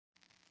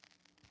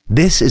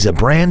This is a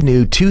brand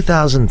new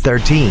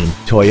 2013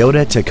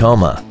 Toyota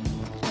Tacoma.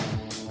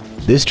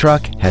 This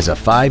truck has a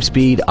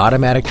 5-speed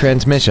automatic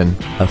transmission,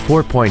 a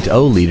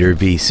 4.0-liter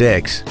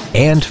V6,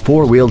 and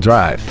 4-wheel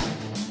drive.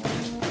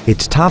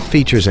 Its top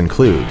features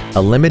include a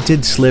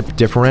limited slip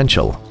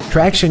differential,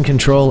 traction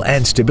control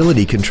and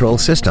stability control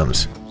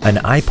systems, an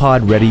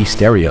iPod-ready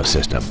stereo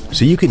system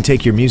so you can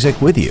take your music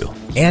with you,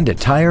 and a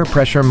tire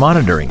pressure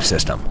monitoring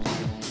system.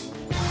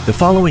 The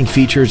following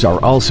features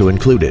are also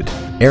included: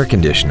 air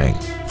conditioning,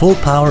 full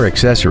power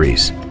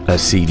accessories, a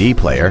CD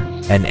player,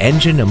 an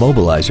engine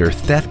immobilizer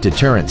theft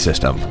deterrent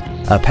system,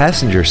 a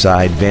passenger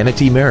side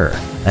vanity mirror,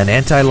 an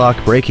anti-lock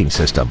braking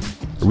system,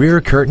 rear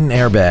curtain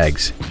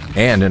airbags,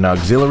 and an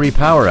auxiliary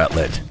power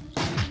outlet.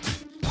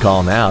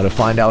 Call now to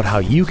find out how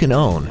you can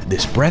own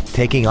this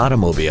breathtaking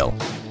automobile.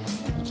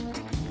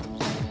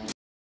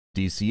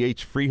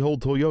 DCH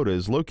Freehold Toyota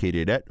is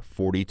located at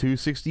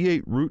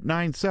 4268 Route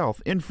 9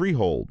 South in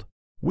Freehold.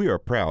 We are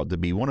proud to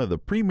be one of the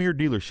premier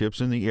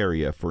dealerships in the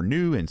area for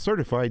new and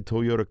certified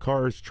Toyota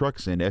cars,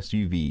 trucks, and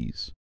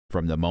SUVs.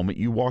 From the moment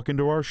you walk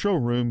into our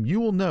showroom, you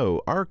will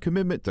know our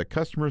commitment to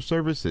customer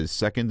service is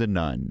second to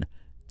none.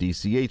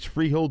 DCH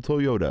Freehold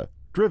Toyota,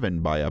 driven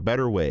by a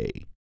better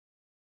way.